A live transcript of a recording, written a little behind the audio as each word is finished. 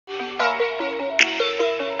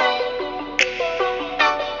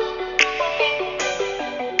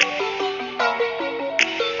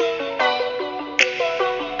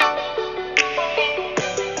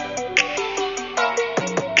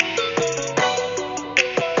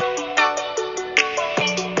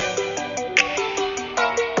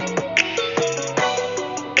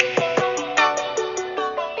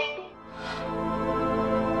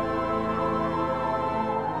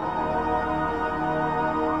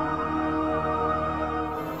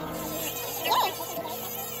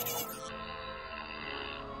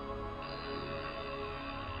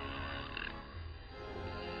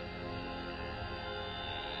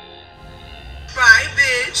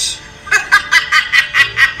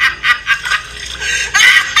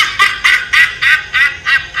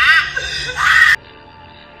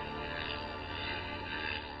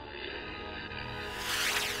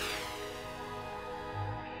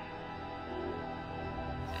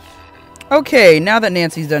Okay, now that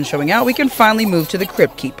Nancy's done showing out, we can finally move to the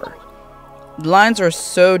crypt keeper. The lines are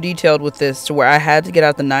so detailed with this to where I had to get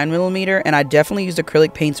out the 9mm, and I definitely used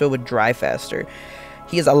acrylic paint so it would dry faster.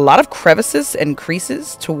 He has a lot of crevices and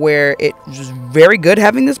creases to where it was very good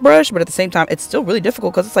having this brush, but at the same time, it's still really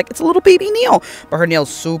difficult because it's like, it's a little baby nail, but her nail's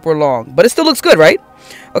super long, but it still looks good, right?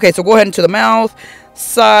 Okay, so go ahead into the mouth,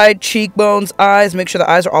 side, cheekbones, eyes. Make sure the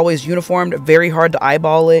eyes are always uniformed. Very hard to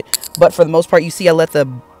eyeball it, but for the most part, you see I let the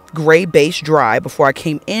gray base dry before I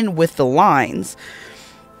came in with the lines.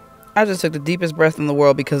 I just took the deepest breath in the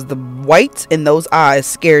world because the whites in those eyes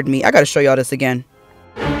scared me. I gotta show y'all this again.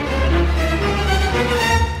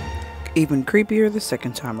 Even creepier the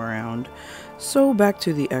second time around. So back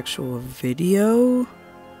to the actual video.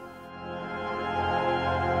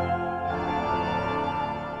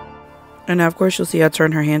 And now of course you'll see I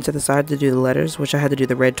turned her hand to the side to do the letters, which I had to do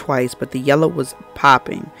the red twice, but the yellow was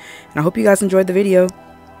popping. And I hope you guys enjoyed the video.